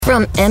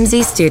From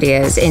MZ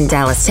Studios in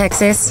Dallas,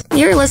 Texas,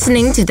 you're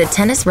listening to the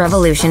Tennis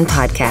Revolution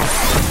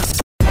podcast.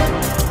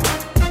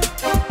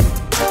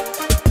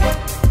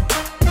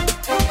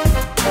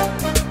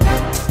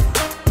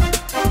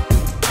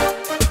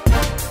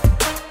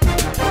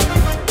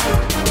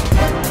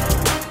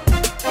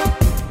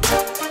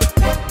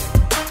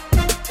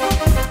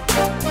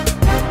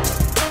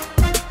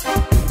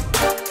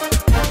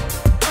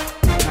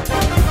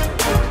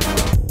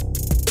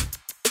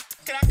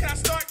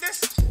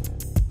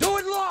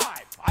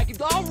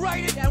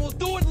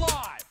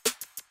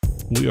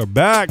 We are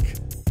back.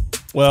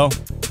 Well,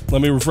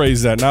 let me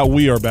rephrase that. Not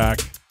we are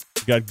back.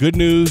 I've got good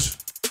news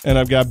and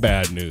I've got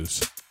bad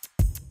news.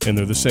 And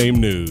they're the same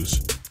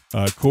news.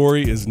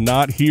 Corey is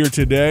not here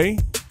today.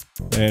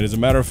 And as a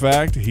matter of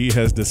fact, he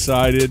has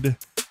decided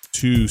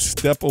to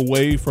step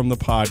away from the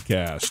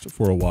podcast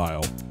for a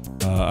while.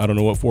 I don't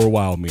know what for a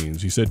while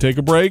means. He said, take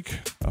a break.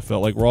 I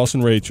felt like Ross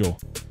and Rachel.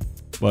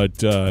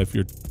 But if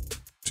you're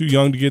too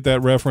young to get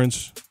that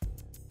reference,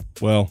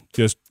 well,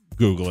 just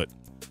Google it.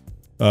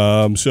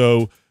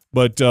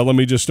 Let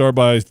me just start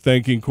by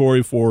thanking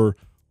Corey for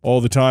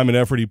all the time and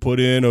effort he put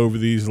in over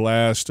these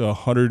last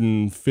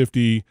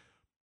 150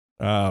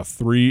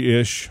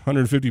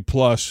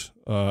 plus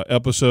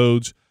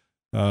episodes.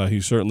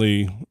 He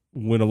certainly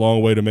went a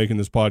long way to making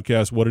this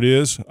podcast what it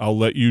is. I'll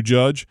let you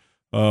judge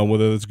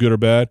whether it's good or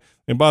bad.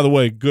 And by the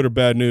way, good or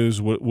bad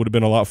news would have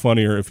been a lot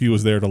funnier if he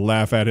was there to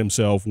laugh at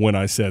himself when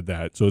I said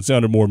that. So it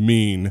sounded more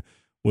mean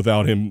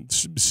without him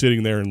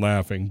sitting there and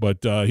laughing.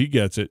 But he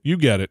gets it. You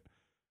get it.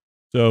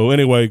 So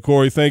anyway,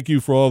 Corey, thank you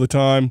for all the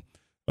time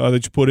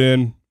that you put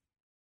in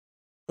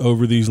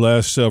over these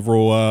last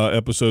several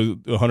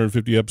episodes,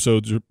 150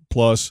 episodes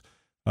plus.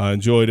 I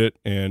enjoyed it,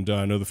 and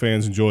I know the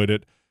fans enjoyed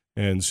it.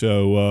 And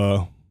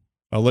so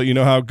I'll let you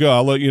know how it goes.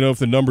 I'll let you know if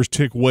the numbers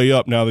tick way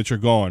up now that you're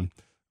gone.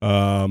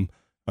 I'm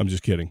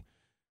just kidding,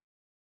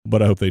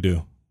 but I hope they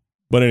do.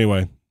 But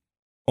anyway,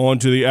 on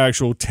to the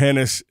actual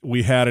tennis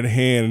we had at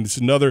hand.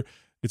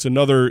 It's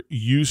another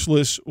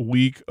useless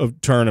week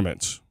of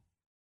tournaments.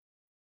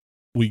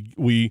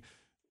 We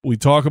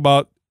talk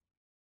about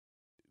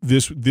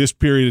this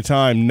period of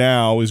time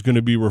now is going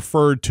to be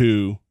referred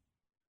to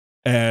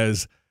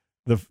as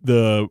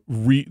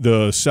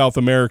the South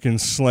American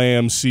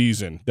Slam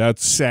season.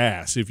 That's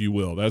SAS, if you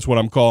will. That's what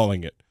I'm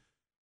calling it.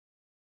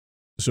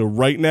 So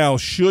right now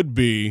should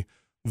be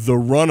the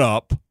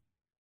run-up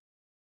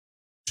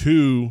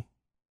to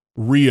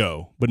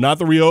Rio, but not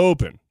the Rio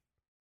Open,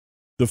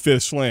 the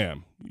fifth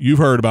Slam. You've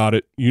heard about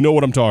it. You know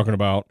what I'm talking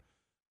about.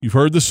 You've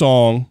heard the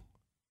song.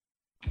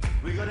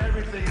 We got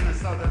everything in the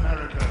South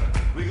America.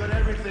 We got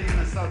everything in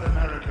the South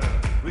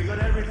America. We got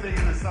everything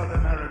in the South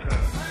America.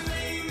 My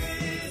name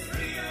is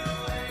Rio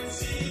and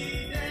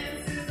she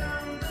dances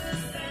on the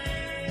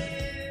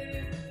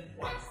stage.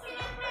 What's the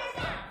number?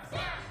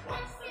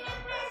 What's the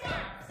number?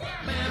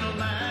 Middle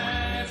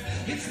life,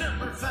 it's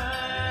number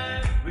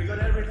 5. We got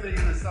everything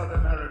in the South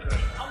America.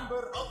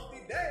 Number of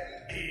the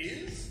day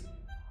is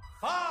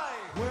 5.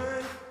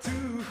 1,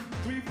 2,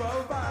 3, 4,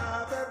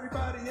 5.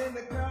 Everybody in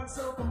the crowd,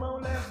 so come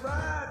on, let's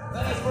ride.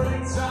 Let's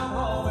bring some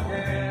home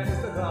again.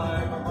 It's the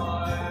time of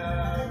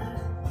mine.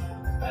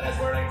 Let's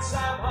bring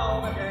some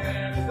home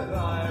again. It's the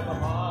time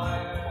of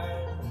mine.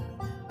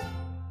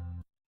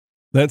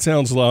 That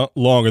sounds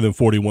longer than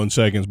 41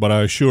 seconds, but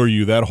I assure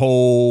you that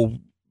whole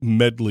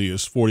medley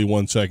is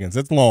 41 seconds.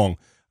 That's long.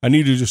 I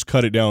need to just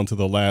cut it down to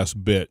the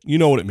last bit. You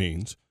know what it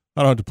means.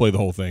 I don't have to play the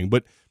whole thing,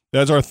 but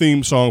that's our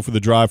theme song for the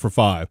Drive for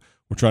 5.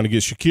 We're trying to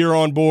get Shakira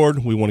on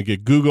board. We want to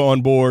get Guga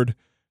on board.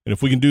 And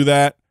if we can do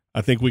that,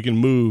 I think we can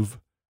move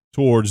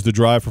towards the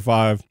Drive for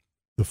 5,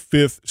 the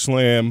fifth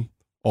Slam,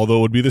 although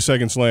it would be the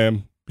second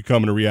Slam,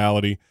 becoming a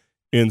reality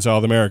in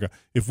South America.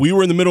 If we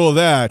were in the middle of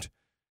that,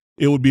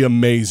 it would be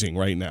amazing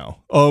right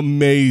now.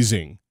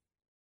 Amazing.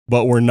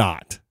 But we're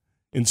not.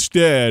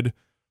 Instead,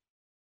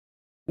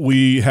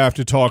 we have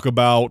to talk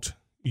about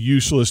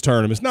useless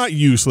tournaments. Not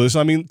useless.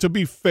 I mean, to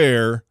be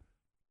fair,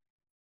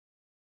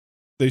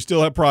 they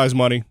still have prize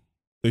money.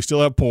 They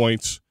still have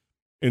points.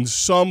 And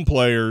some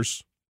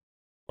players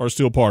are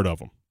still part of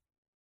them.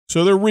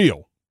 So they're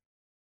real.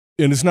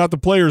 And it's not the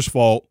players'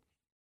 fault.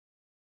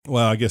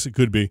 Well, I guess it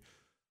could be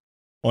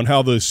on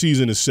how the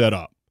season is set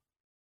up.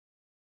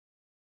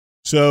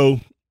 So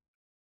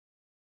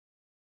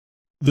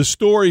the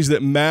stories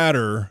that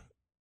matter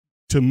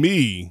to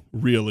me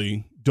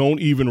really don't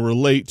even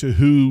relate to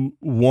who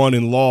won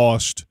and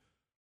lost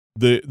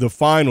the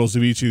finals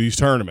of each of these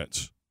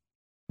tournaments.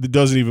 It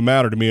doesn't even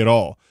matter to me at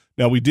all.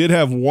 Now, we did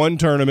have one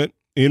tournament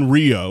in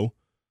Rio,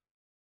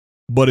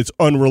 but it's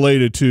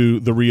unrelated to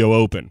the Rio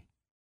Open.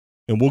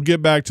 And we'll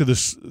get back to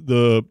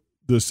the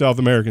South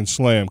American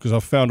Slam because I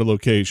found a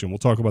location. We'll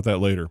talk about that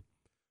later.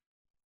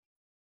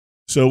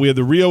 So we had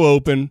the Rio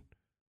Open,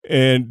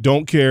 and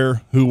don't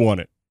care who won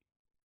it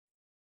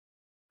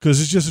because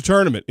it's just a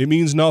tournament. It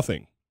means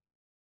nothing.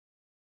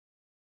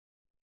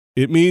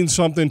 It means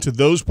something to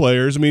those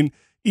players. I mean,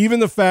 even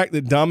the fact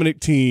that Dominic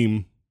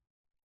Thiem,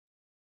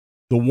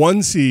 the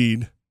 1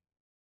 seed,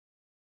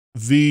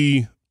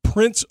 the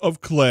Prince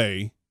of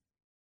Clay,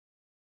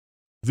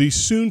 the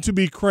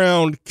soon-to-be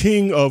crowned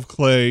king of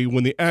clay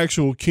when the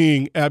actual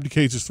king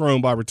abdicates his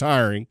throne by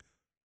retiring.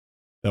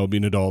 That would be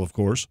Nadal, of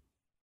course.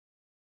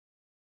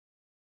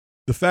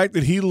 The fact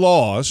that he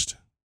lost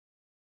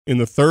in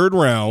the third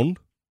round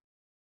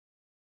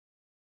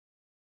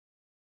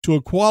to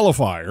a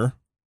qualifier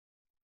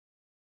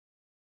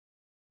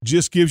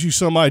just gives you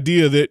some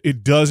idea that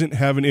it doesn't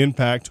have an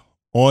impact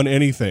on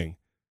anything.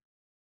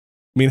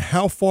 I mean,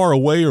 how far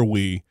away are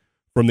we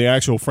from the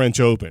actual French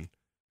Open?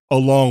 A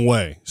long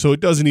way. So it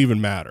doesn't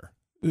even matter.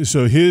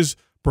 So his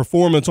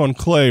performance on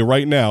clay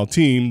right now,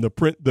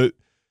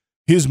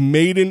 his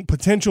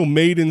potential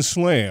maiden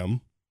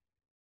slam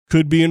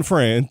could be in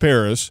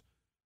Paris,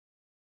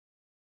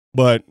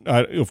 but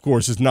of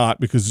course it's not,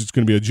 because it's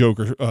going to be a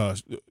Joker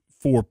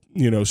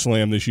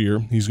slam this year.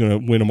 He's going to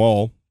win them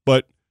all,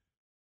 but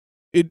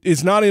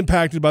it's not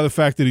impacted by the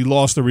fact that he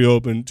lost the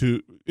Reopen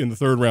in the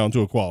third round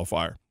to a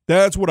qualifier.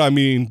 That's what I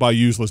mean by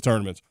useless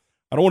tournaments.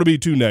 I don't want to be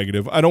too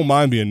negative. I don't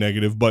mind being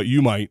negative, but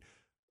you might.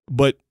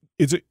 But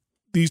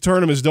these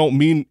tournaments don't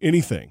mean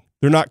anything.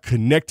 They're not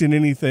connecting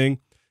anything,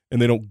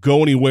 and they don't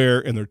go anywhere,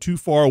 and they're too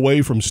far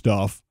away from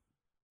stuff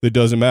that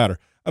doesn't matter.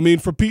 I mean,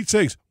 for Pete's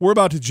sakes, we're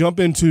about to jump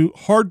into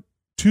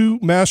two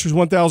Masters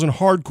 1000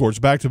 hard courts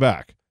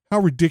back-to-back. How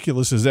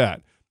ridiculous is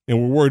that? And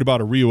we're worried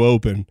about a Rio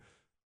Open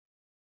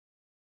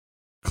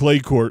clay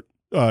court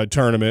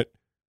tournament.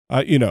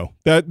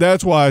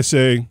 That's why I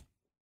say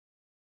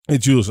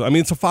it's useless. I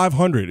mean, it's a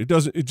 500.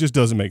 It just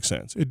doesn't make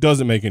sense. It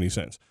doesn't make any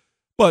sense.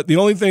 But the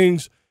only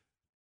things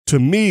to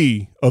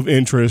me of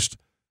interest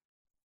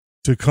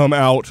to come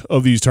out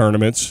of these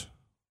tournaments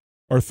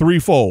are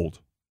threefold.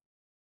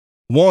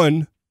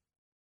 One,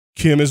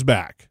 Kim is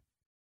back.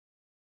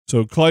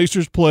 So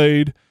Clijsters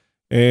played,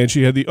 and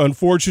she had the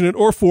unfortunate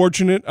or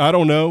fortunate, I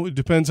don't know, it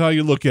depends how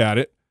you look at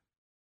it,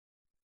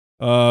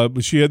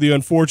 but she had the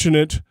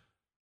unfortunate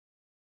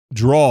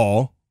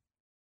draw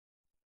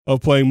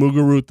of playing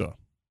Muguruza.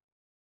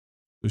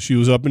 So she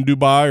was up in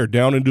Dubai or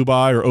down in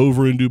Dubai or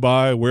over in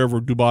Dubai, wherever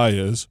Dubai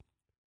is.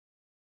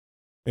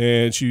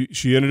 And she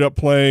ended up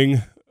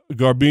playing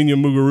Garbiñe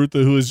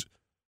Muguruza, who is,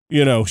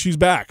 she's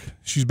back.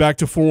 She's back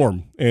to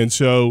form. And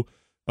so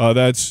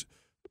that's,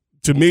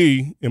 to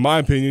me, in my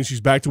opinion,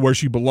 she's back to where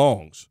she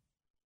belongs.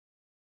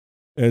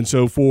 And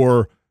so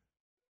for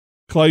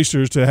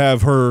Clijsters to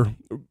have her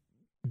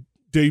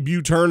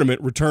debut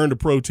tournament return to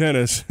pro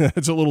tennis,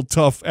 that's a little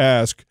tough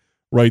ask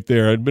right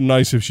there. It'd been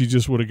nice if she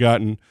just would have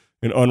gotten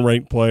an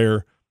unranked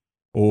player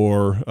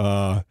or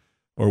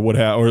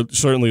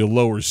certainly a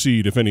lower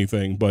seed, if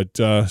anything. But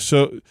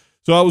so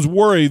I was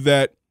worried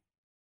that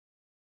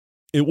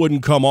it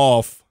wouldn't come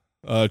off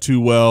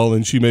too well,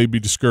 and she may be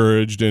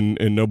discouraged, and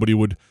nobody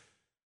would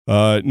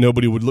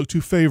look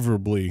too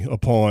favorably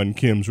upon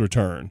Kim's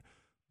return.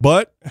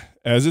 But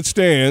as it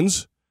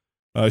stands,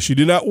 she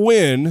did not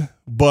win,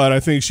 but I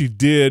think she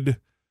did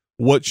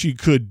what she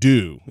could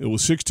do. It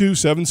was 6-2,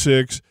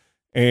 7-6,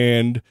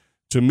 and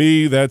to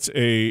me, that's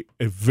a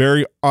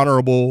very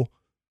honorable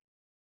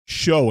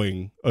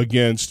showing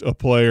against a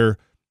player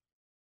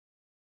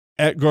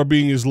at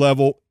Garbiñe's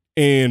level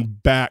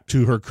and back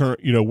to her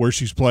current, where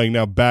she's playing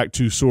now, back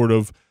to sort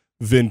of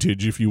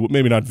vintage, if you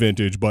maybe not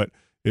vintage, but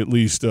at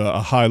least a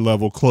high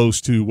level close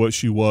to what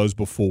she was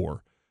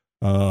before.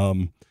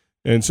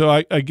 And so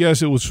I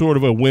guess it was sort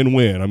of a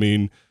win-win. I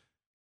mean,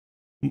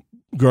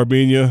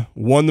 Garbiñe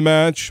won the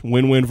match,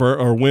 win for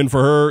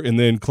her, and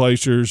then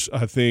Clijsters,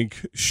 I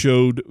think,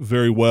 showed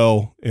very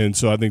well, and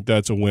so I think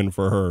that's a win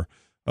for her.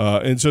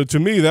 And so to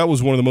me, that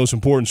was one of the most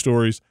important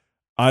stories,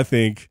 I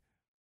think,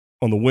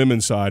 on the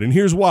women's side. And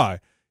here's why.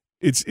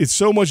 It's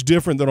so much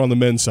different than on the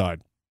men's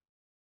side.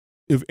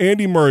 If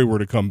Andy Murray were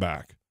to come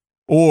back,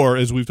 or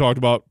as we've talked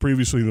about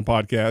previously in the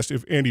podcast,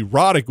 if Andy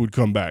Roddick would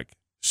come back,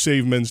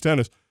 save men's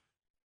tennis,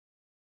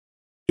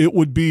 it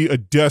would be a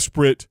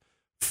desperate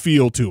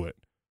feel to it.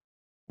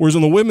 Whereas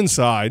on the women's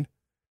side,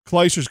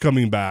 Clijsters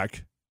coming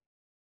back,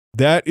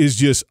 that is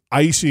just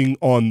icing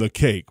on the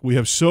cake. We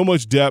have so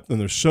much depth, and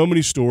there's so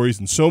many stories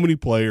and so many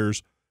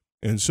players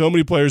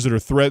that are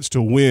threats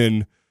to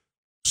win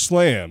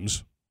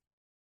slams.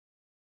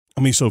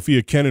 I mean,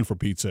 Sophia Kenin, for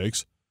Pete's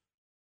sakes,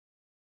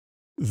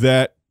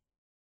 that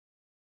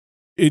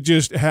it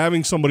just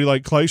having somebody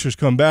like Clijsters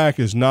come back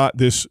is not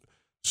this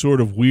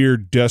sort of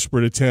weird,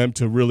 desperate attempt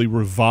to really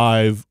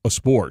revive a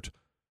sport.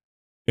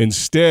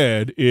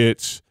 Instead,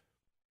 it's,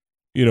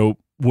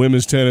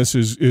 women's tennis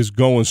is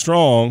going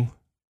strong.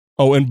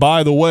 Oh, and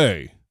by the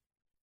way,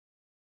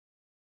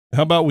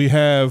 how about we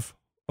have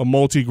a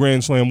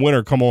multi-Grand Slam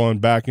winner come on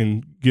back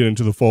and get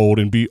into the fold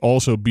and be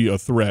a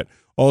threat,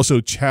 also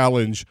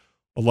challenge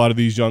a lot of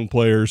these young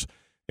players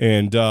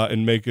and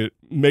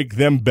make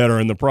them better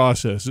in the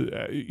process,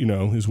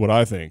 is what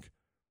I think.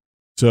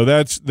 So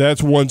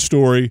that's one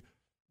story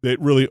that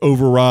really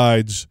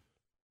overrides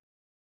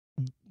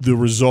the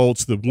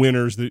results, the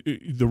winners,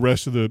 the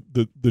rest of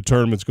the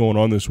tournaments going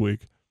on this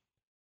week.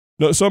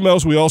 Now, something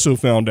else we also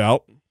found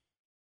out,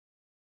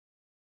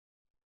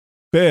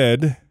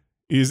 Fed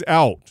is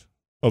out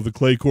of the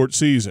clay court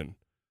season.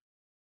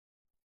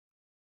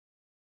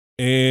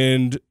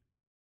 and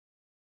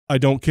I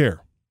don't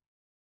care.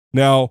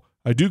 Now,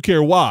 I do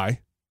care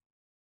why,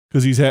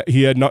 because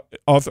he had not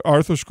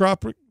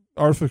arthroscopic.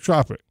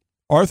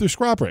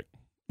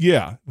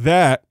 Yeah,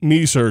 that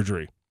knee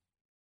surgery.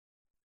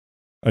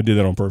 I did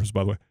that on purpose,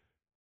 by the way.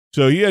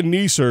 So he had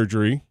knee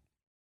surgery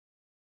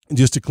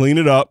just to clean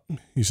it up.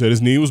 He said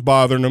his knee was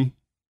bothering him.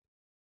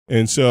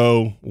 And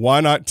so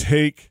why not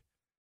take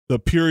the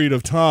period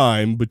of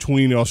time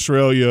between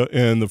Australia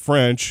and the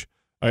French,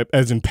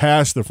 as in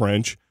past the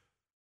French,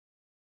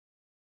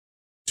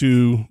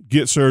 to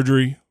get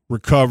surgery,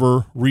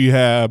 recover,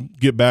 rehab,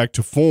 get back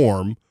to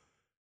form,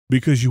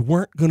 because you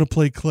weren't going to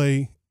play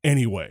clay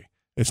anyway.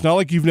 It's not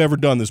like you've never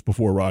done this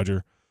before,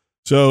 Roger.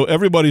 So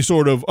everybody's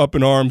sort of up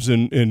in arms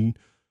and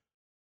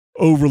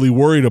overly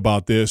worried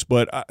about this,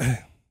 but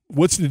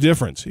what's the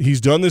difference?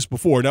 He's done this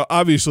before. Now,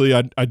 obviously,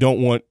 I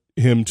don't want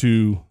him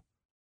to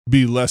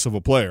be less of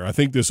a player. I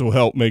think this will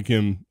help make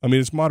him, I mean,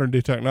 it's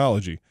modern-day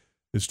technology.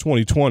 It's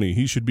 2020.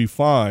 He should be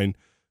fine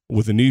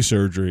with a knee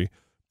surgery.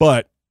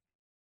 But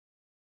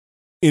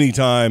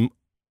anytime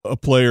a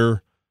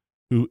player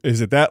who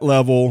is at that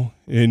level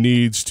and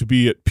needs to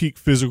be at peak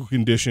physical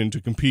condition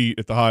to compete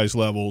at the highest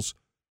levels,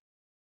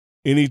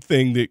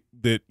 anything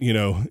that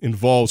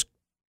involves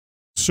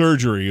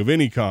surgery of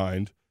any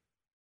kind,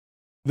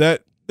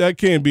 that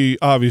can be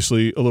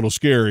obviously a little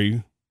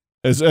scary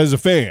as a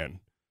fan,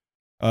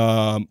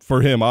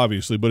 for him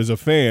obviously, but as a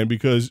fan,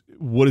 because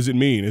what does it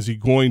mean? Is he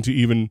going to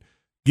even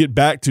get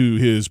back to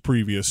his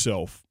previous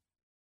self?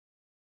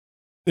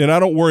 And I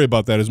don't worry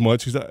about that as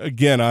much, because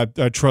again, I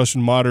trust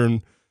in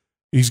modern.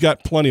 He's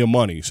got plenty of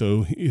money,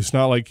 so it's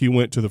not like he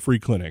went to the free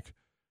clinic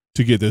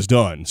to get this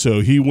done. So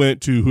he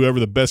went to whoever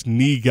the best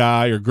knee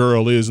guy or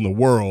girl is in the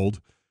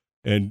world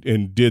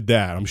and did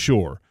that, I'm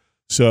sure.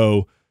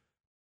 So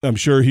I'm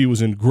sure he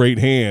was in great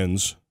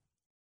hands,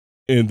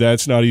 and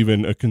that's not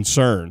even a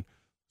concern.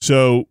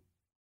 So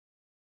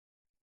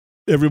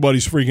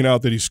everybody's freaking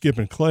out that he's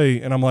skipping clay,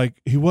 and I'm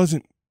like, he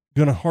wasn't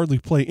going to hardly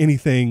play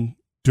anything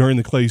during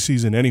the clay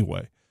season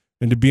anyway.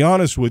 And to be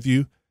honest with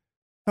you,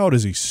 how old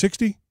is he,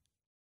 60?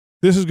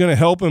 This is going to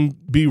help him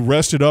be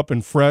rested up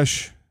and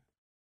fresh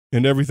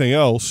and everything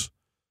else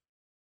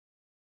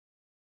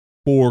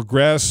for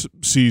grass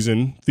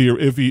season,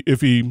 if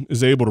he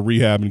is able to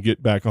rehab and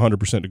get back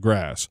 100% to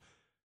grass.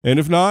 And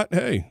if not,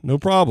 hey, no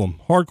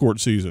problem. Hardcourt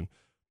season.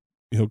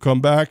 He'll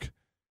come back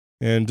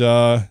and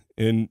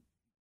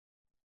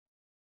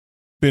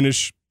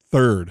finish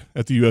third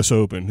at the U.S.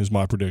 Open is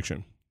my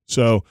prediction.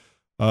 So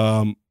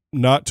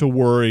not to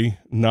worry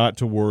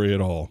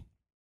at all.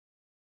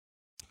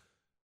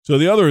 So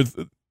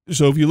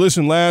if you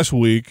listened last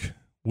week,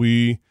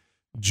 we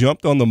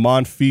jumped on the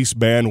Monfils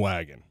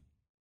bandwagon,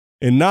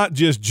 and not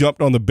just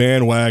jumped on the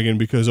bandwagon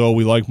because,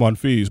 we like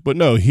Monfils, but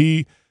no,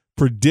 he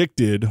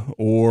predicted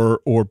or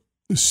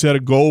set a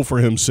goal for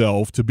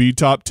himself to be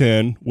top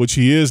 10, which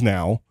he is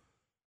now,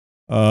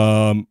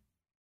 but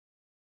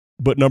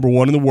number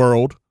 1 in the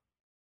world,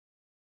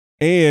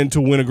 and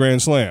to win a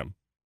Grand Slam.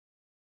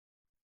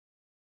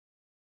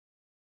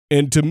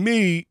 And to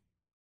me,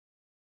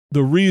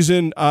 the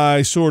reason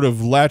I sort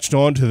of latched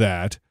onto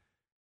that,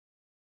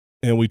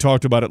 and we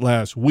talked about it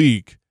last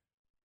week,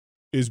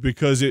 is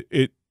because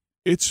it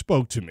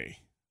spoke to me.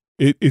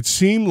 It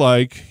seemed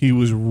like he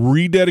was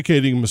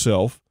rededicating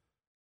himself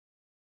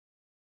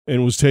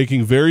and was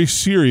taking very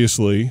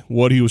seriously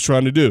what he was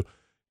trying to do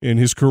in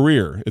his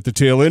career, at the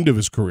tail end of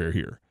his career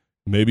here.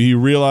 Maybe he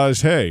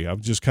realized, hey, I've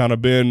just kind of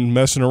been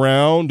messing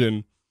around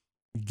and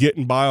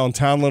getting by on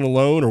talent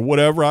alone or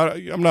whatever.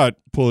 I'm not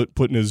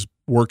putting his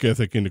work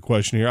ethic into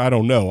question here. I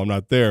don't know. I'm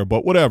not there.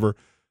 But whatever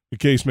the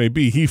case may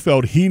be, he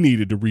felt he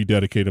needed to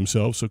rededicate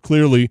himself. So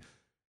clearly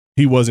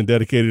he wasn't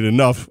dedicated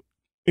enough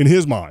in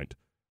his mind.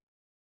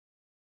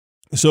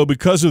 So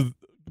because of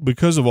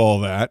all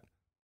that,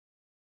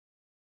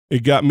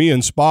 it got me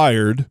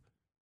inspired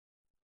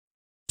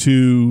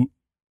to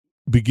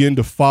begin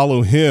to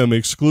follow him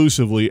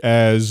exclusively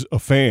as a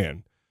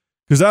fan.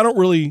 Because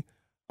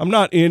I'm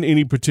not in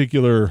any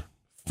particular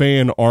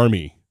fan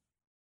army.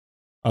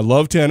 I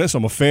love tennis.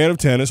 I'm a fan of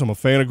tennis. I'm a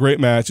fan of great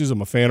matches.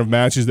 I'm a fan of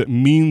matches that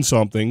mean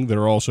something, that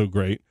are also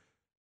great.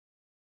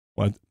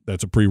 Well,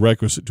 that's a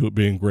prerequisite to it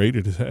being great.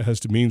 It has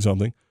to mean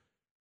something.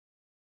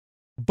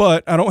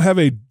 But I don't have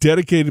a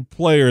dedicated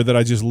player that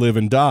I just live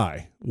and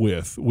die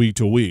with week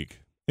to week.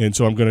 And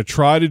so I'm going to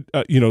try to,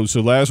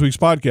 so last week's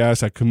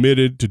podcast, I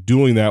committed to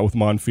doing that with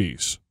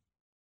Monfils.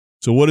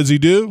 So what does he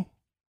do?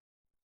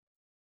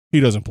 He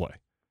doesn't play.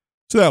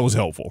 So that was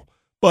helpful.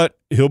 But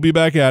he'll be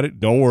back at it.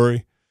 Don't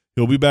worry.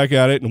 He'll be back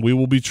at it, and we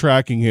will be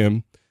tracking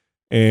him.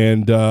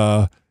 And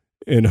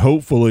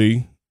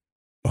hopefully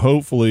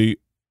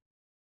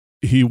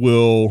he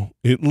will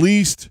at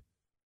least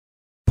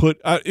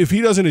if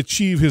he doesn't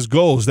achieve his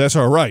goals, that's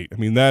all right. I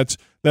mean, that's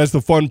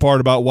the fun part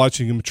about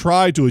watching him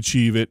try to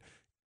achieve it,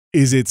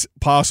 is it's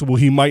possible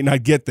he might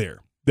not get there.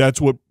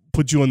 That's what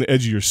puts you on the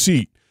edge of your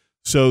seat.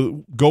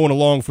 So going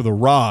along for the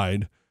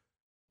ride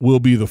will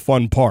be the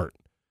fun part.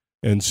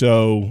 And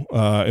so,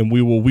 and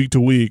we will week to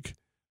week,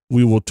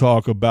 we will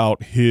talk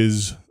about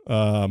his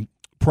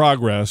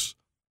progress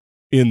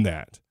in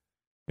that.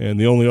 And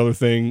the only other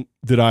thing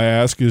that I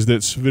ask is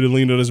that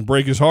Svitolina doesn't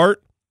break his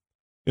heart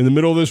in the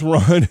middle of this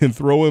run and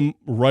throw him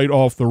right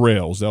off the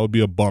rails. That would be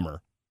a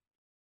bummer.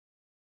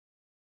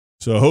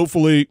 So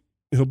hopefully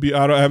he'll be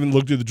out. I haven't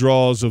looked at the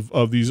draws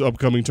of these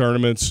upcoming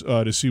tournaments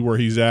to see where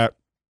he's at,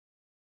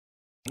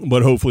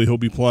 but hopefully he'll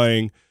be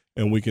playing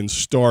and we can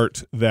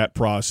start that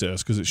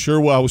process, because I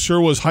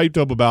was hyped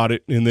up about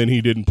it, and then he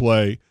didn't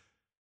play,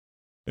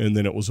 and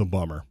then it was a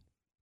bummer.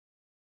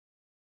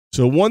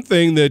 So one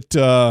thing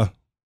that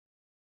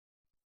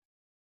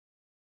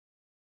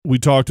we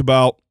talked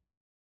about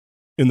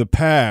in the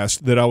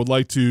past that I would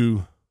like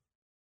to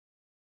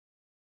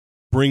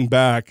bring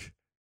back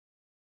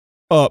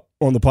up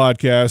on the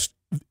podcast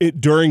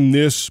during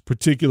this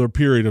particular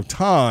period of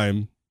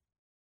time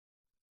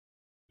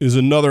is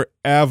another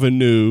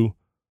avenue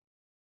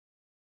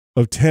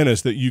of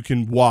tennis that you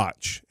can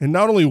watch. And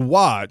not only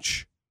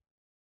watch,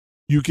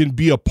 you can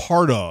be a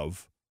part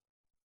of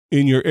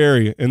in your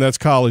area, and that's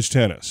college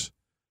tennis.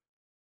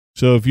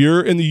 So if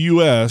you're in the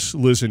U.S.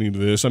 listening to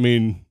this, I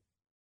mean,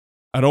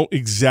 I don't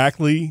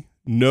exactly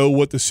know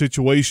what the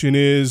situation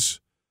is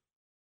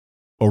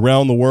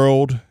around the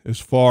world as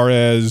far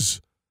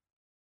as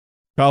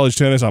college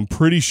tennis. I'm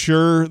pretty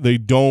sure they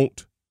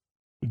don't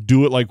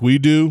do it like we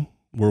do,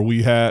 where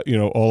we have,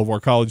 all of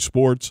our college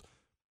sports.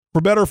 For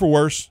better or for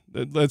worse,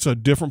 that's a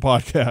different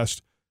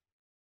podcast.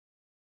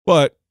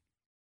 But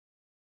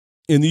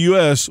in the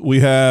U.S.,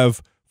 we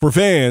have, for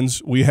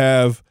fans, we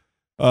have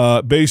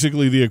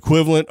basically the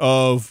equivalent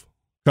of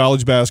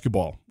college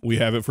basketball. We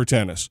have it for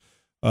tennis.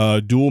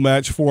 Dual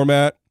match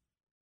format,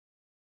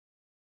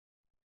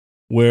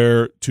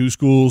 where two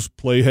schools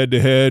play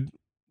head-to-head,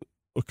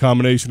 a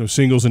combination of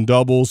singles and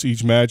doubles,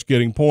 each match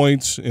getting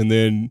points, and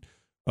then,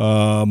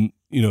 the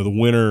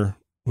winner,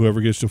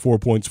 whoever gets to 4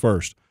 points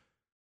first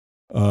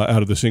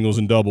out of the singles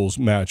and doubles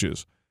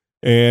matches.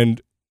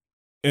 And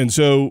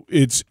so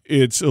it's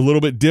a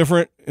little bit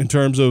different in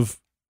terms of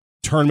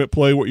tournament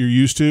play, what you're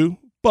used to,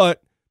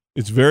 but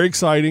it's very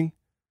exciting.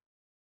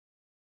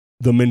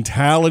 The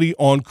mentality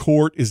on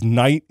court is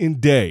night and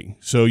day.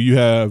 So you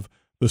have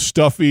the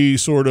stuffy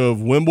sort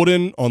of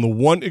Wimbledon on the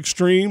one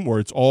extreme where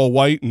it's all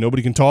white and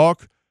nobody can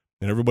talk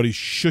and everybody's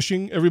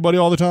shushing everybody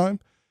all the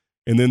time.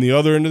 And then the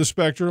other end of the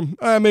spectrum,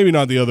 maybe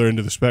not the other end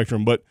of the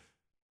spectrum, but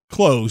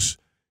close,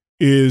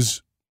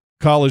 is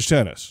college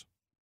tennis.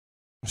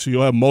 So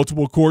you'll have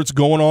multiple courts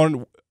going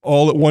on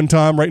all at one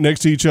time right next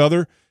to each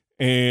other.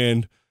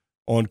 And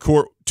on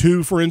court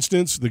 2, for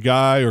instance, the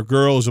guy or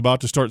girl is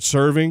about to start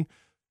serving,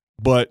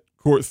 but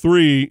court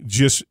 3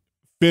 just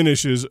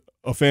finishes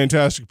a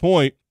fantastic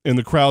point and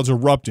the crowd's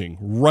erupting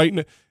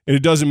and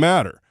it doesn't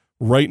matter.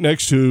 Right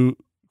next to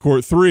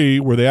court 3,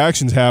 where the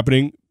action's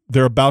happening,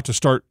 they're about to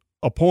start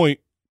a point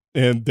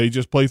and they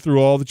just play through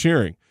all the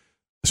cheering.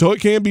 So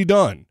it can be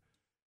done.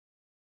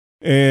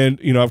 And,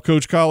 I've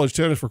coached college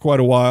tennis for quite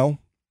a while,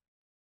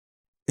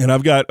 and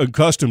I've got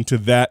accustomed to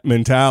that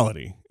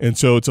mentality. And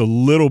so it's a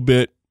little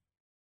bit,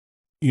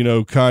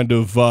 kind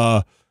of,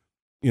 I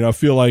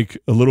feel like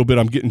a little bit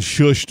I'm getting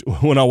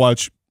shushed when I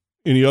watch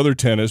any other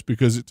tennis,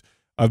 because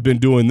I've been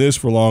doing this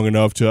for long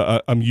enough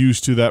I'm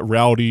used to that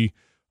rowdy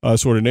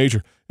sort of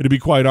nature. And to be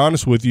quite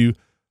honest with you,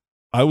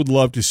 I would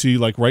love to see,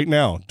 like right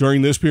now,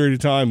 during this period of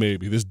time,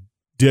 maybe this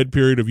dead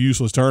period of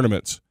useless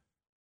tournaments,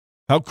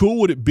 how cool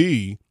would it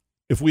be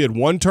if we had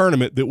one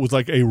tournament that was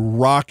like a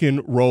rock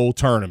and roll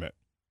tournament?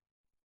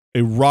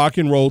 A rock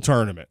and roll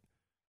tournament.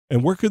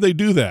 And where could they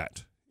do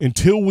that?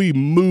 Until we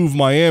move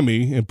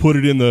Miami and put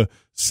it in the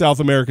South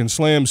American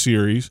Slam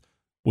Series,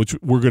 which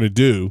we're going to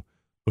do.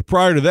 But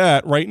prior to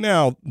that, right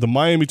now, the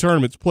Miami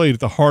tournament's played at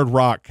the Hard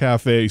Rock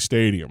Cafe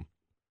Stadium,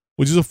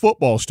 which is a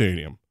football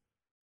stadium,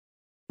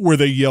 where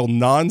they yell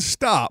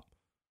nonstop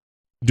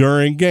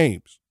during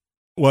games.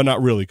 Well,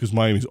 not really, because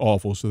Miami's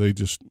awful, so they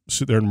just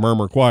sit there and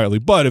murmur quietly.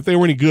 But if they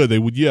were any good, they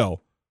would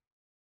yell.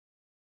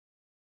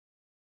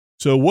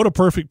 So what a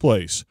perfect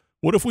place.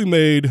 What if we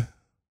made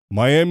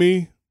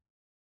Miami,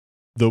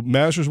 the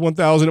Masters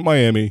 1000 at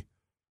Miami,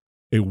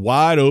 a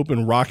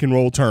wide-open rock and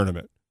roll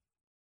tournament?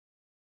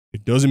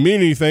 It doesn't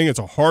mean anything. It's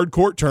a hard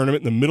court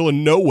tournament in the middle of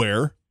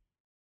nowhere.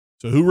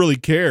 So who really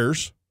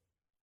cares?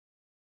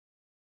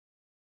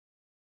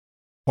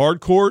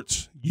 Hard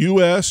courts,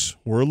 U.S.,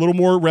 we're a little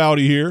more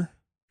rowdy here,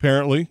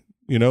 apparently,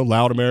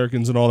 loud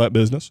Americans and all that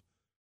business.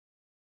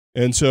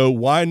 And so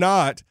why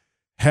not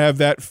have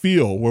that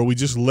feel where we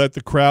just let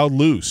the crowd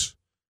loose?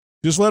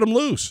 Just let them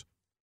loose.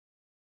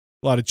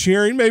 A lot of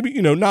cheering,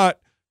 maybe, not,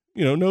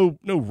 no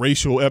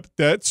racial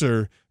epithets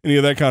or any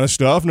of that kind of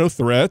stuff, no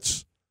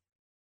threats,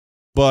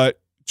 but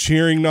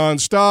cheering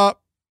nonstop,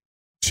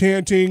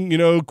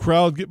 chanting,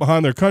 crowd get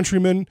behind their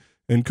countrymen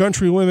and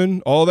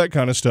countrywomen, all that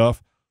kind of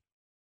stuff,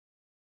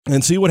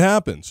 and see what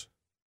happens.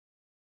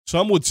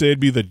 Some would say it'd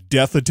be the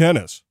death of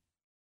tennis.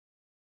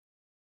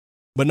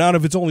 But not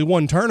if it's only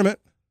one tournament.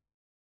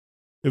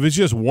 If it's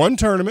just one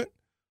tournament,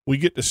 we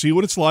get to see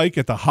what it's like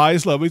at the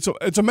highest level.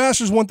 It's a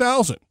Masters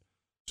 1000.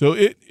 So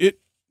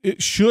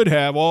it should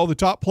have all the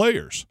top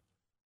players.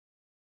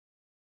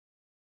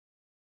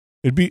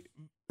 It'd be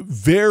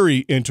very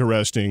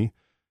interesting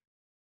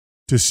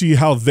to see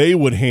how they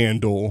would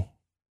handle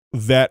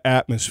that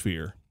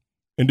atmosphere.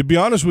 And to be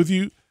honest with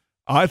you,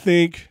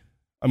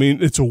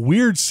 it's a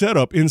weird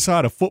setup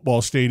inside a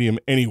football stadium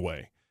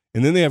anyway.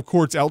 And then they have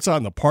courts outside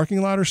in the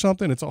parking lot or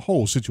something. It's a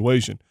whole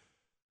situation.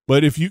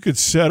 But if you could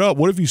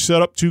what if you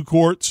set up 2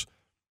 courts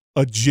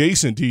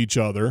adjacent to each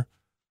other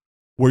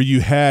where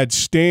you had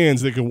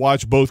stands that could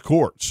watch both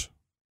courts?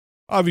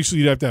 Obviously,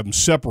 you'd have to have them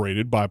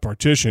separated by a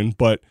partition,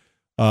 but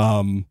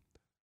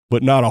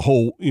not a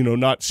whole,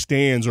 not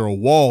stands or a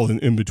wall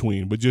in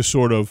between, but just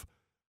sort of,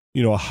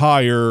 a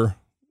higher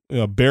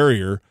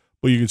barrier,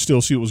 but you could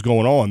still see what was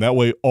going on. That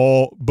way,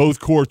 both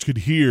courts could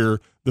hear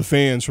the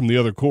fans from the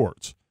other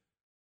courts.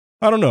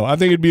 I don't know. I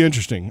think it'd be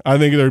interesting. I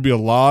think there'd be a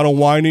lot of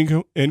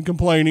whining and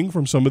complaining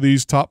from some of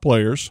these top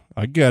players.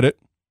 I get it.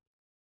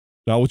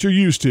 Not what you're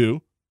used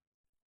to.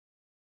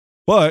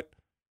 But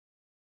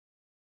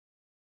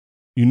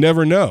you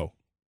never know.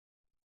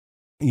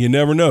 You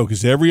never know,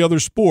 because every other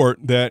sport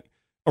that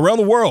around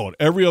the world,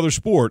 every other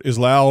sport is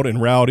loud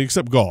and rowdy,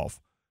 except golf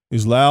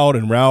is loud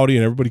and rowdy,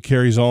 and everybody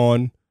carries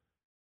on,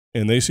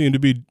 and they seem to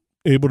be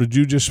able to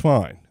do just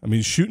fine. I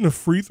mean, shooting a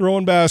free throw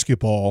in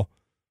basketball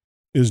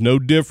is no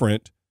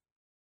different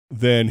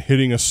than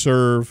hitting a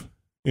serve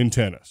in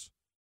tennis.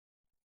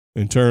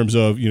 In terms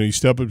of, you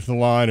step up to the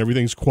line,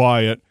 everything's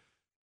quiet,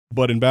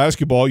 but in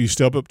basketball, you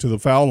step up to the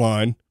foul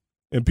line,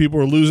 and people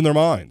are losing their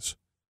minds.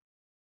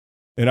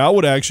 And I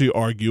would actually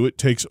argue it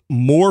takes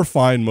more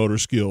fine motor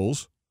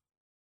skills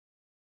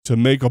to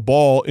make a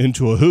ball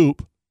into a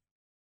hoop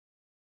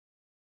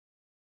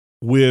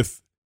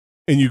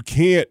and you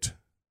can't,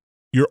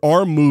 your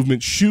arm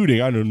movement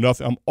shooting, I know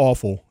nothing, I'm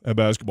awful at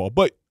basketball,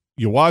 but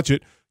you watch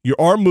it, your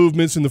arm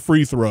movements in the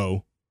free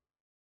throw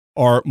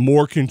are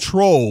more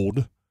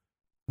controlled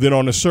than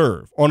on a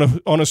serve.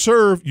 On a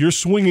serve, you're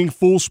swinging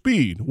full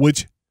speed,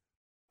 which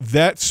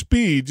that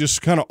speed,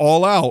 just kind of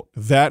all out,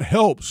 that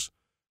helps.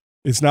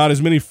 It's not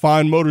as many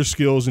fine motor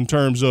skills in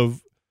terms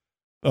of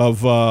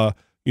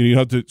you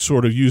have to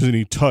sort of use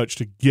any touch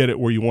to get it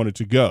where you want it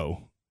to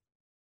go.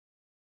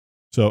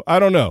 So I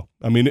don't know.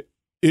 I mean,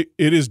 it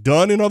is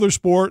done in other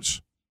sports.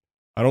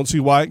 I don't see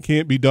why it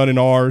can't be done in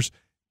ours,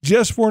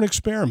 just for an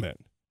experiment,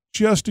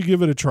 just to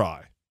give it a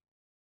try,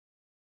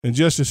 and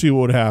just to see what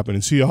would happen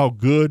and see how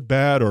good,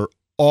 bad, or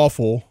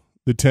awful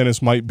the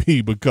tennis might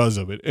be because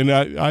of it. And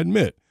I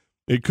admit,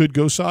 it could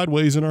go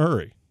sideways in a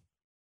hurry.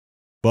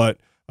 But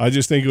I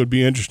just think it would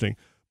be interesting.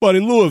 But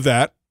in lieu of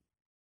that,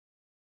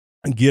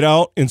 get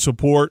out and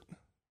support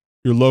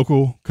your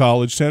local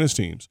college tennis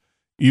teams,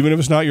 even if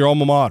it's not your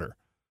alma mater.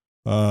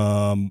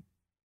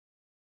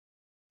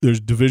 There's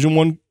Division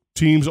I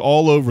teams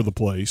all over the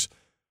place.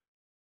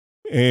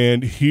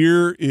 And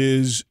here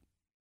is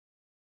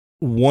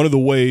one of the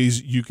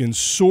ways you can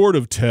sort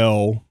of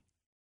tell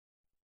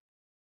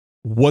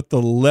what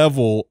the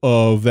level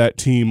of that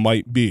team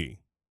might be.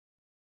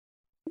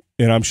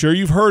 And I'm sure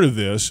you've heard of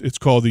this. It's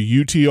called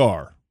the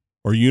UTR,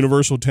 or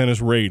Universal Tennis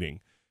Rating.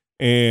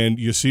 And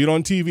you see it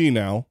on TV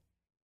now.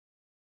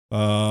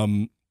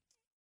 And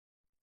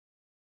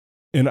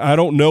I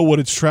don't know what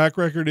its track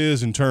record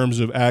is in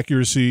terms of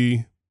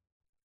accuracy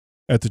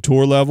at the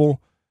tour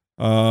level.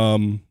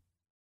 I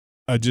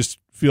just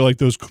feel like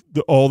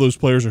all those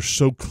players are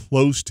so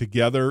close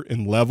together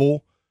in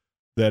level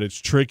that it's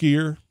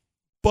trickier.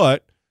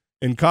 But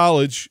in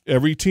college,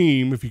 every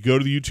team, if you go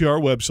to the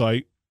UTR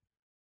website,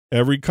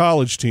 every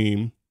college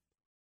team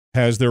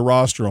has their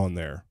roster on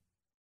there.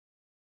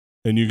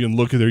 And you can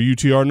look at their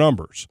UTR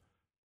numbers.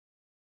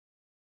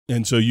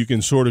 And so you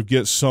can sort of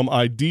get some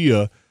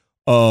idea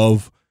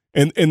of,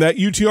 and that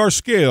UTR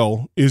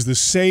scale is the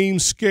same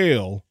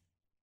scale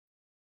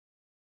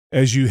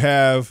as you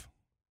have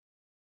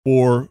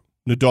for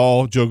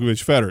Nadal,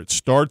 Djokovic, Federer. It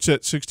starts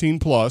at 16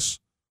 plus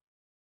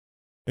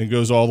and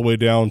goes all the way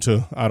down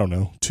to,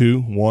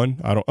 2, 1,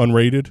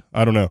 unrated.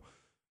 I don't know.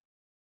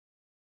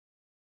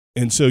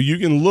 And so you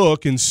can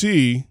look and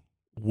see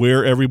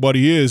where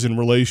everybody is in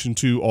relation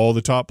to all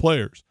the top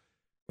players.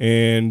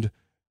 And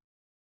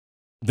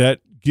that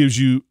gives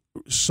you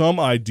some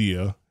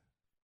idea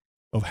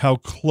of how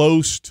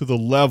close to the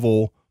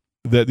level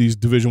that these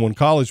Division I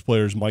college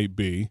players might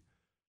be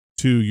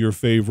to your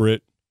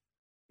favorite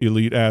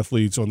elite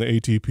athletes on the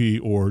ATP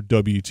or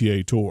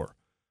WTA tour.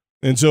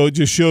 And so it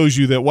just shows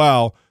you that,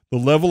 wow, the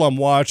level I'm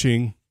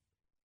watching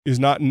is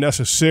not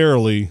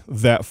necessarily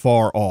that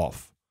far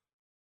off.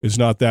 It's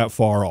not that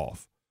far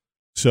off.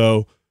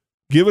 So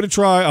give it a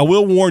try. I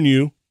will warn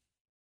you,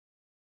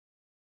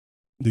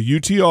 the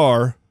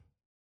UTR,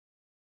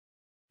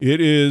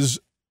 it is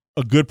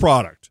a good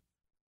product.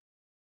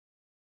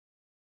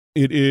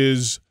 It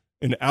is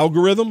an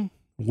algorithm,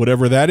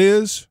 whatever that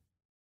is.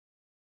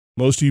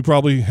 Most of you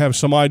probably have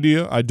some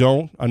idea. I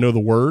don't. I know the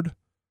word.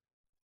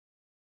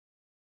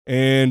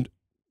 And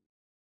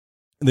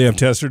they have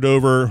tested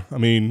over,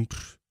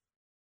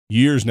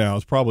 years now.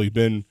 It's probably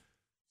been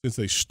since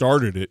they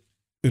started it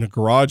in a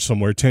garage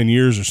somewhere, 10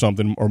 years or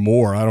something or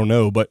more. I don't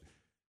know. But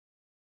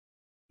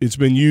it's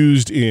been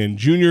used in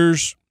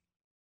juniors,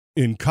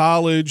 in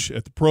college,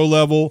 at the pro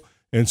level.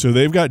 And so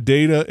they've got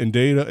data and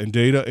data and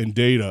data and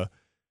data.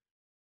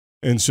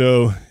 And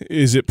so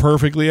is it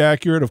perfectly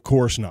accurate? Of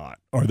course not.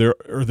 Are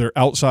there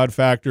outside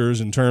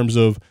factors in terms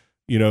of,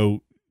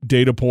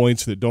 data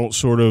points that don't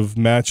sort of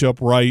match up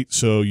right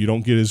so you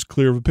don't get as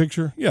clear of a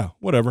picture? Yeah,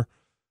 whatever.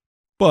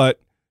 But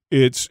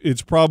it's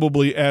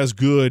probably as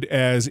good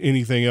as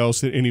anything else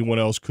that anyone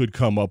else could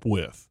come up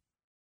with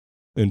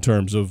in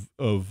terms of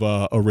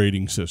a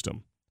rating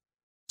system.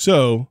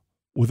 So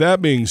with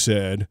that being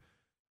said,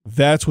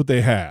 that's what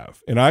they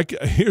have. And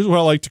here's what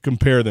I like to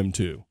compare them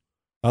to.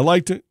 I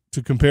like to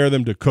compare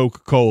them to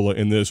Coca-Cola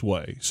in this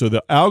way. So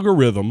the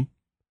algorithm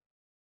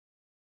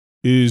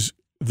is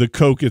the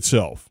Coke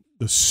itself,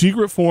 the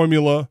secret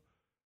formula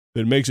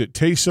that makes it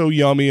taste so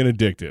yummy and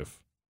addictive.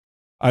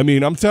 I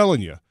mean, I'm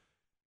telling you,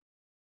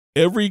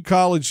 every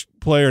college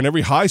player and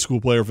every high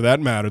school player, for that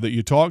matter, that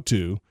you talk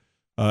to,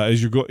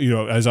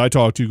 as I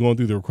talk to going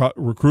through the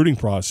recruiting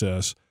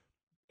process,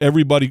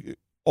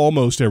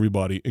 almost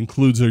everybody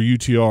includes their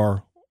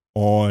UTR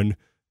on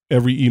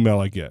every email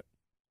I get.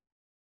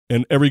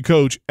 And every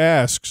coach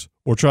asks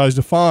or tries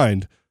to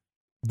find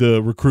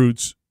the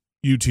recruits'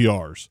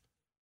 UTRs.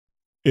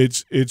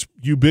 It's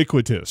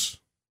ubiquitous.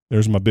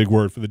 There's my big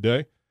word for the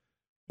day.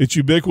 It's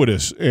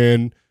ubiquitous,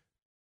 and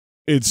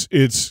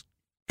it's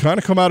kind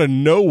of come out of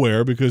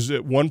nowhere because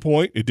at one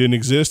point it didn't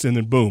exist, and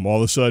then boom, all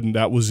of a sudden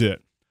that was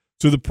it.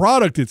 So the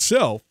product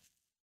itself,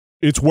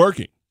 it's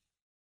working.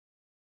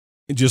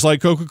 And just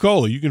like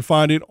Coca-Cola, you can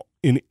find it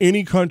in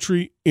any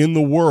country in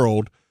the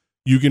world.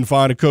 You can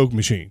find a Coke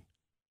machine.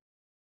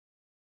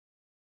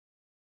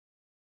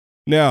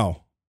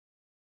 Now,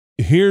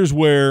 here's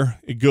where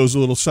it goes a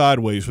little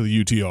sideways for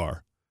the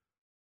UTR.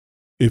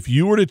 If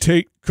you were to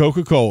take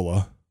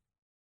Coca-Cola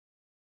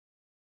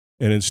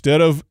and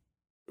instead of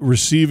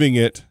receiving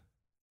it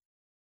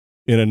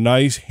in a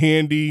nice,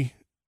 handy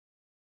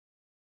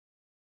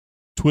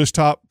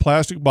twist-top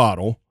plastic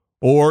bottle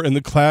or in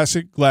the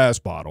classic glass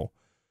bottle,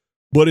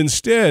 but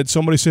instead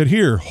somebody said,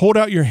 here, hold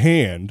out your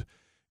hand,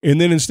 and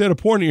then instead of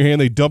pouring it in your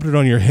hand, they dumped it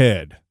on your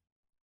head.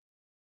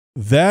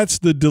 That's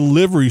the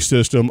delivery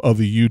system of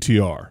the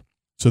UTR.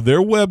 So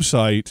their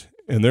website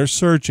and their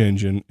search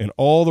engine and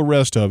all the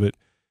rest of it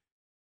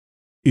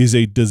is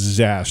a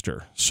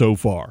disaster so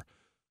far.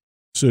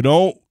 So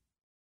don't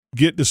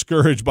get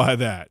discouraged by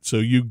that. So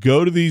you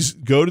go to the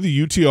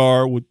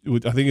UTR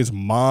with I think it's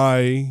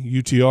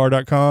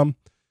myutr.com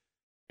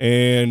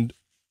and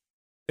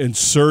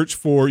search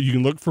for, you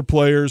can look for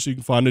players. You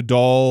can find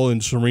Nadal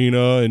and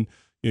Serena, and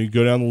you can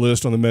go down the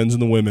list on the men's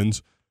and the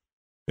women's.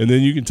 And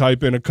then you can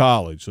type in a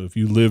college. So if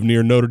you live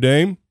near Notre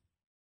Dame,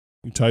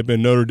 you type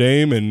in Notre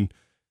Dame, and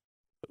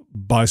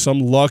by some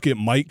luck, it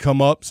might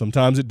come up.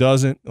 Sometimes it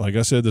doesn't. Like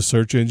I said, the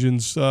search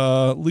engines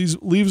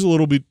leaves a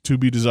little bit to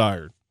be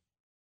desired.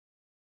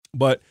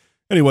 But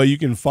anyway, you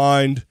can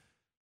find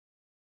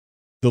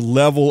the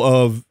level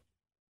of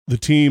the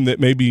team that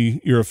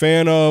maybe you're a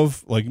fan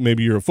of, like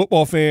maybe you're a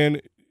football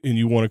fan and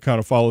you want to kind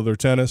of follow their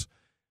tennis.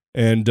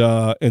 And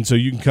so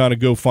you can kind of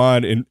go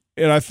find, and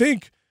I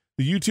think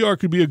the UTR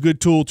could be a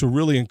good tool to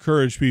really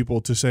encourage people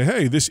to say,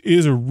 hey, this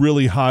is a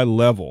really high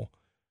level.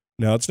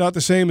 Now, it's not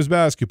the same as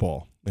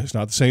basketball. It's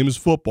not the same as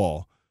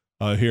football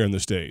here in the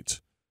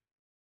States.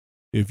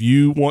 If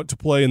you want to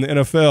play in the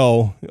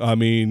NFL, I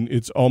mean,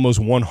 it's almost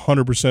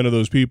 100% of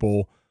those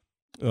people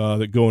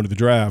that go into the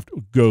draft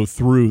go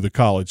through the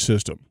college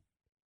system.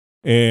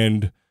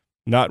 And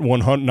not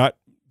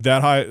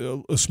that high,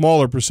 a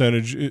smaller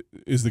percentage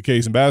is the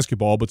case in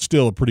basketball, but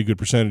still a pretty good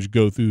percentage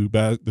go through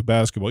the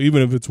basketball,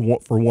 even if it's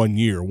for 1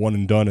 year, one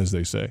and done, as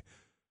they say.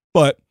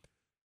 But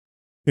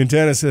in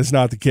tennis, that's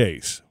not the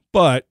case.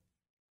 But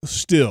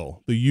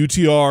still, the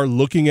UTR,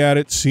 looking at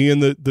it, seeing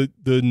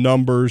the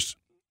numbers,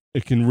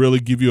 it can really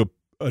give you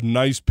a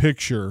nice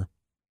picture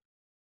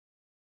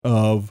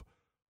of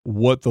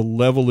what the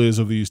level is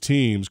of these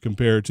teams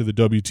compared to the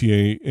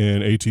WTA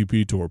and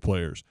ATP Tour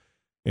players.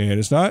 And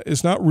it's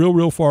not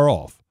real far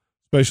off,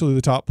 especially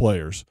the top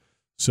players.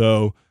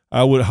 So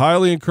I would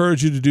highly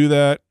encourage you to do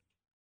that.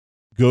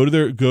 Go to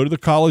the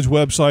college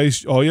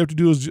websites. All you have to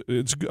do is,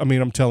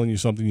 I'm telling you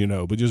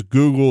something but just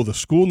Google the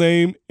school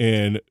name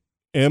and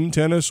M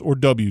tennis or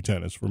W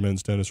tennis for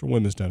men's tennis or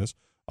women's tennis,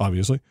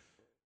 obviously.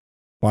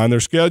 Find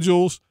their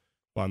schedules,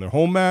 find their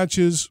home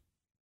matches,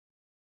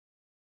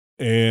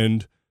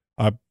 and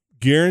I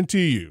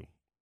guarantee you,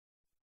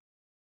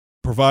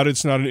 provided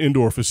it's not an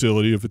indoor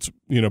facility, if it's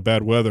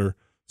bad weather,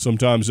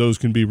 sometimes those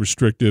can be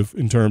restrictive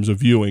in terms of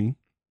viewing.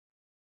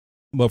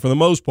 But for the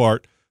most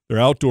part, their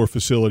outdoor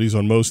facilities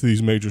on most of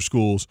these major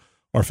schools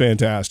are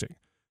fantastic.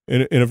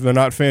 And if they're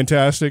not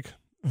fantastic,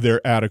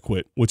 they're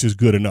adequate, which is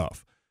good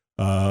enough.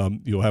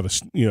 You'll have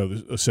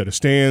a set of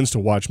stands to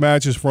watch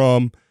matches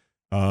from.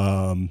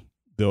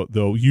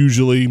 They'll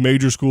usually,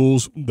 major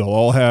schools, they'll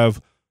all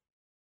have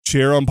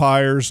chair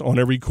umpires on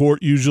every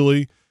court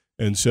usually.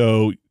 And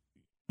so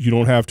you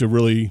don't have to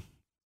really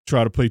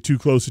try to pay too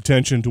close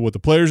attention to what the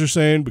players are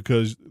saying,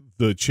 because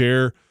the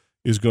chair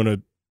is going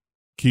to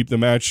keep the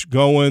match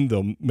going.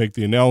 They'll make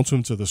the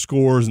announcements of the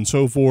scores and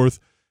so forth.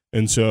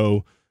 And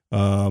so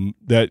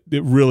that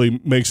it really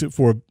makes it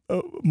for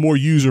more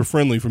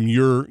user-friendly from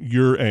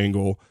your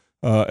angle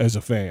as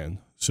a fan.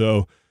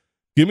 So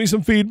give me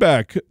some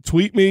feedback.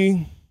 Tweet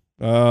me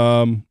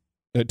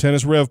at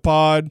Tennis Rev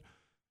Pod.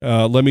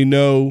 Let me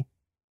know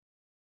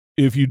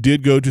if you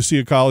did go to see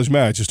a college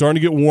match. It's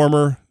starting to get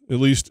warmer, at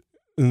least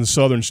in the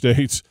southern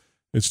states.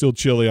 It's still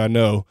chilly, I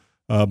know.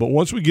 But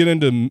once we get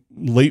into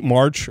late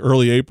March,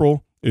 early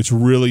April, it's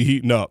really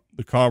heating up.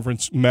 The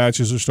conference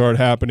matches are start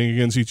happening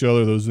against each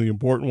other. Those are the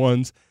important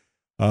ones.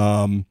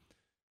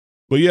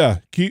 But yeah,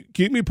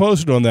 keep me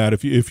posted on that.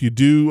 If you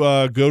do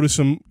go to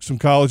some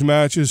college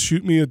matches,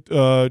 shoot me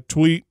a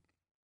tweet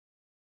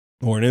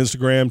or an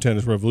Instagram,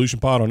 Tennis Revolution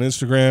Pod on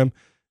Instagram,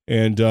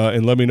 and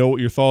let me know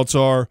what your thoughts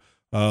are.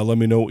 Let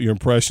me know what your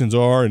impressions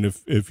are, and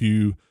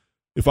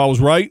if I was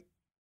right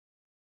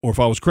or if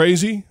I was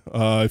crazy,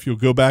 if you'll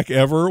go back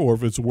ever, or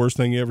if it's the worst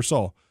thing you ever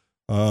saw.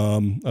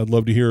 I'd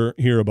love to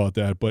hear about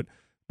that.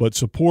 But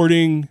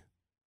supporting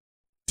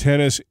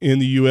tennis in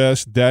the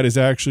U.S., that is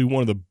actually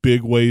one of the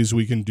big ways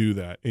we can do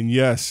that. And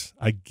yes,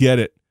 I get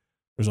it.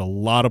 There's a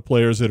lot of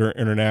players that are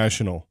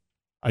international.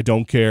 I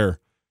don't care.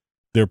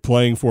 They're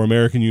playing for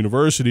American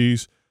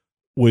universities,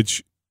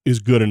 which is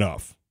good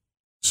enough.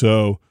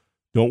 So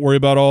don't worry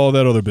about all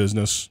that other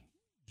business.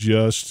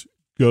 Just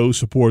go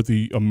support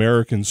the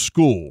American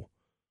school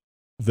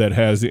that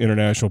has the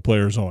international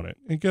players on it.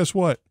 And guess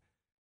what?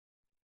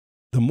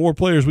 The more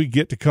players we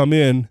get to come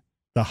in,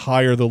 the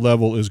higher the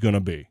level is going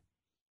to be.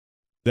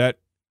 That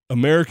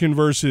American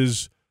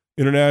versus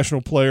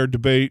international player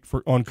debate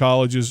on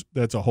colleges,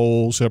 that's a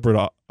whole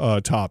separate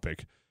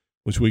topic,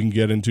 which we can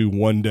get into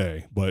one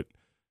day. But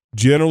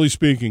generally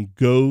speaking,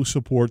 go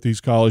support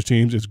these college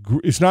teams.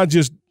 It's not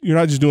just, you're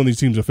not just doing these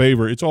teams a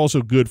favor. It's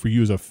also good for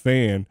you as a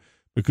fan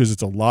because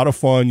it's a lot of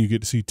fun. You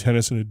get to see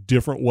tennis in a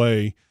different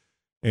way.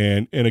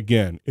 And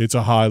again, it's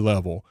a high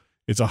level.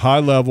 It's a high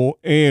level.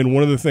 And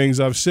one of the things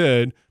I've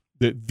said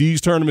that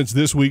these tournaments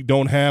this week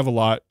don't have a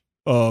lot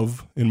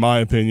of, in my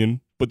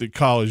opinion, but that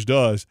college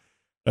does,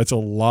 that's a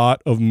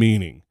lot of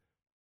meaning.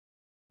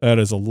 That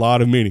is a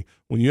lot of meaning.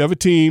 When you have a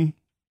team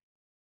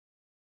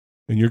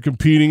and you're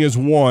competing as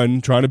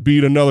one, trying to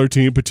beat another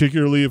team,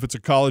 particularly if it's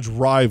a college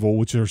rival,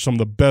 which are some of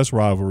the best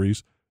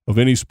rivalries of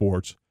any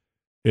sports,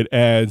 it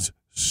adds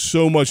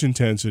so much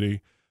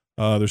intensity.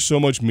 There's so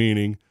much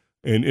meaning,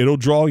 and it'll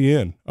draw you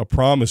in. I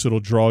promise it'll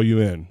draw you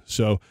in.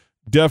 So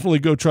definitely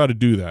go try to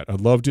do that.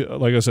 I'd love to,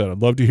 like I said,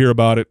 I'd love to hear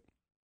about it.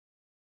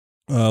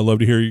 I'd love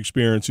to hear your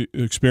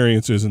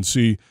experiences and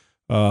see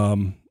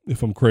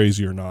if I'm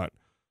crazy or not.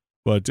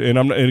 But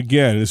and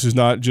again, this is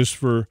not just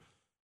for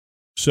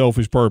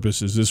selfish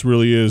purposes. This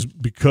really is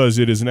because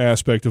it is an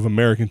aspect of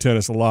American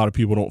tennis a lot of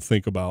people don't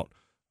think about.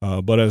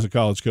 But as a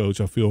college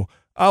coach, I feel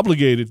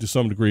obligated to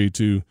some degree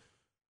to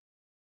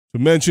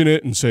mention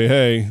it and say,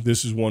 hey,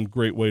 this is one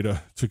great way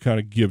to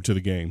kind of give to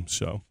the game.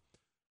 So,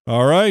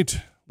 all right.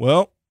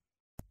 Well,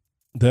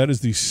 that is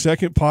the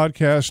second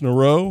podcast in a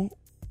row,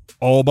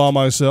 all by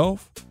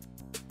myself.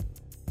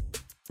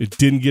 It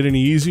didn't get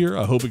any easier.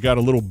 I hope it got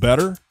a little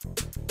better.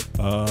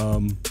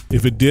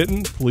 If it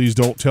didn't, please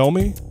don't tell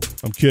me.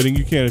 I'm kidding.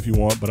 You can if you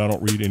want, but I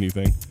don't read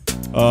anything.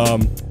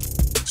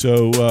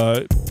 So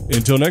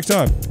until next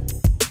time,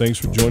 thanks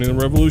for joining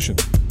the revolution.